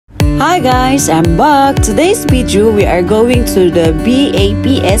Hi guys, I'm back. Today's video we are going to the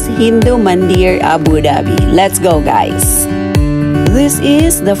BAPS Hindu Mandir Abu Dhabi. Let's go guys. This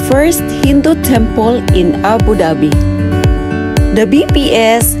is the first Hindu temple in Abu Dhabi. The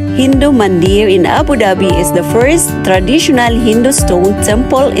BPS Hindu Mandir in Abu Dhabi is the first traditional Hindu stone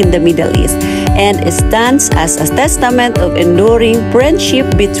temple in the Middle East, and it stands as a testament of enduring friendship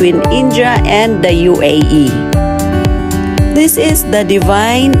between India and the UAE. This is the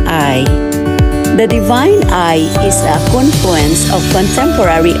Divine Eye. The Divine Eye is a confluence of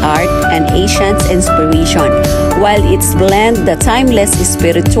contemporary art and ancient inspiration, while it blends the timeless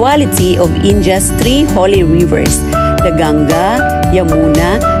spirituality of India's three holy rivers, the Ganga,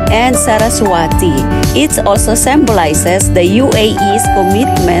 Yamuna, and Saraswati. It also symbolizes the UAE's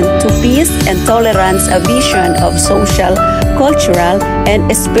commitment to peace and tolerance, a vision of social, cultural, and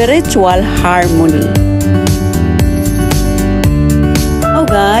spiritual harmony.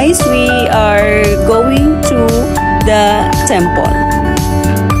 Guys, we are going to the temple.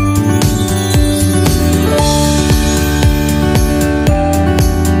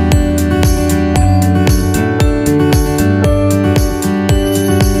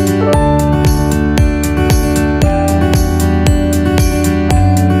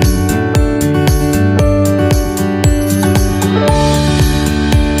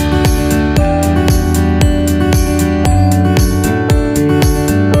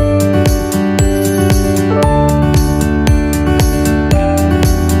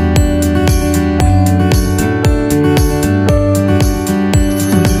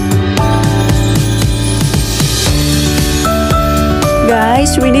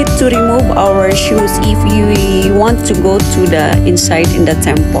 Guys, we need to remove our shoes if we want to go to the inside in the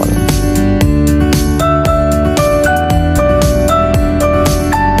temple.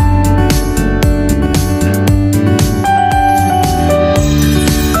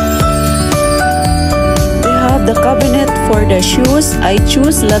 They have the cabinet for the shoes. I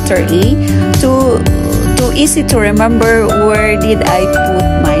choose letter A to easy to remember where did I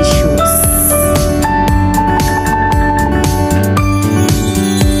put my shoes.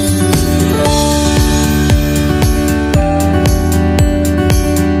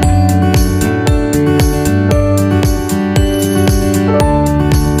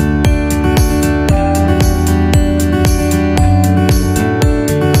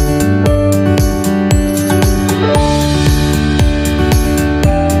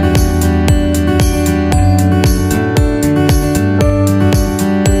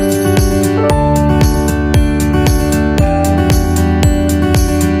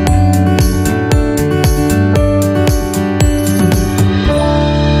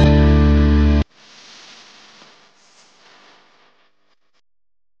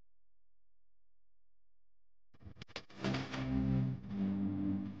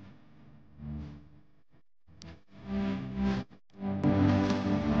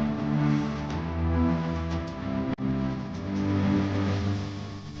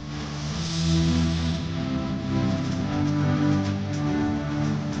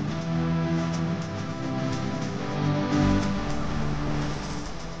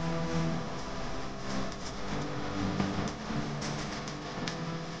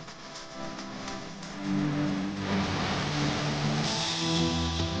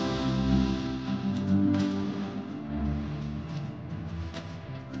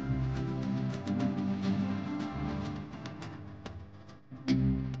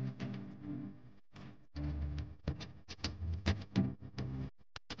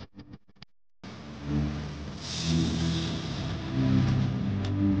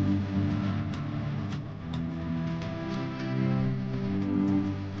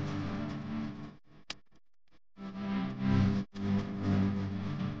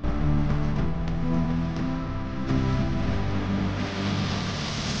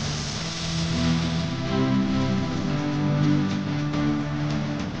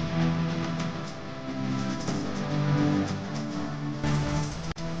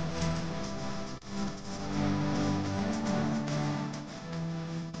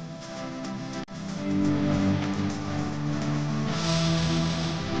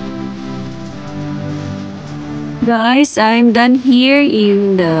 Guys, I'm done here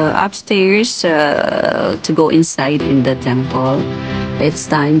in the upstairs to go inside in the temple. It's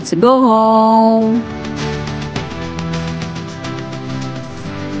time to go home.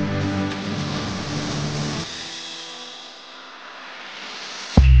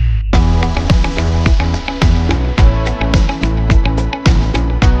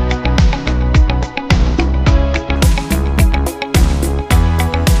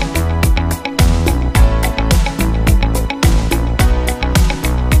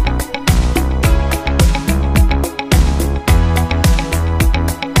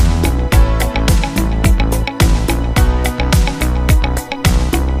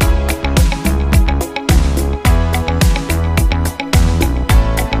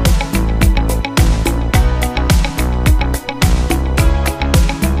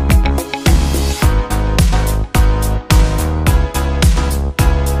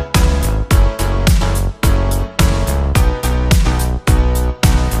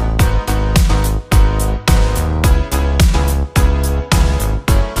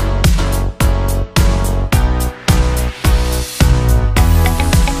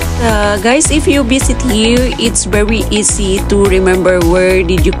 Guys, if you visit here, it's very easy to remember where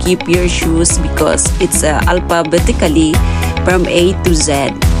did you keep your shoes because it's alphabetically from A to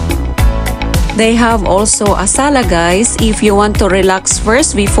Z. They have also a sala, guys. If you want to relax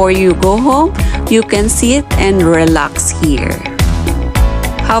first before you go home, you can sit and relax here.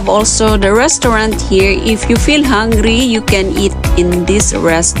 Have also the restaurant here. If you feel hungry, you can eat in this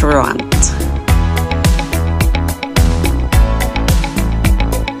restaurant.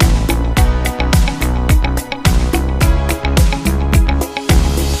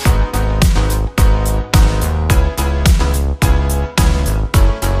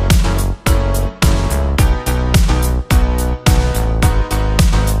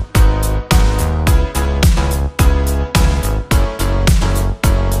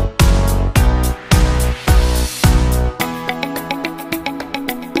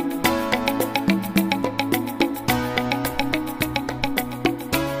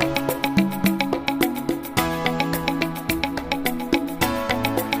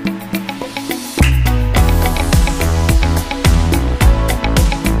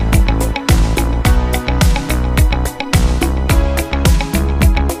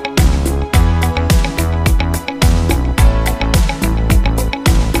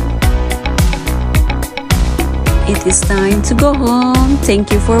 It is time to go home.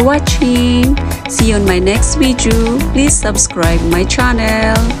 Thank you for watching. See you on my next video. Please subscribe my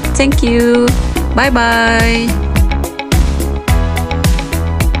channel. Thank you. Bye bye.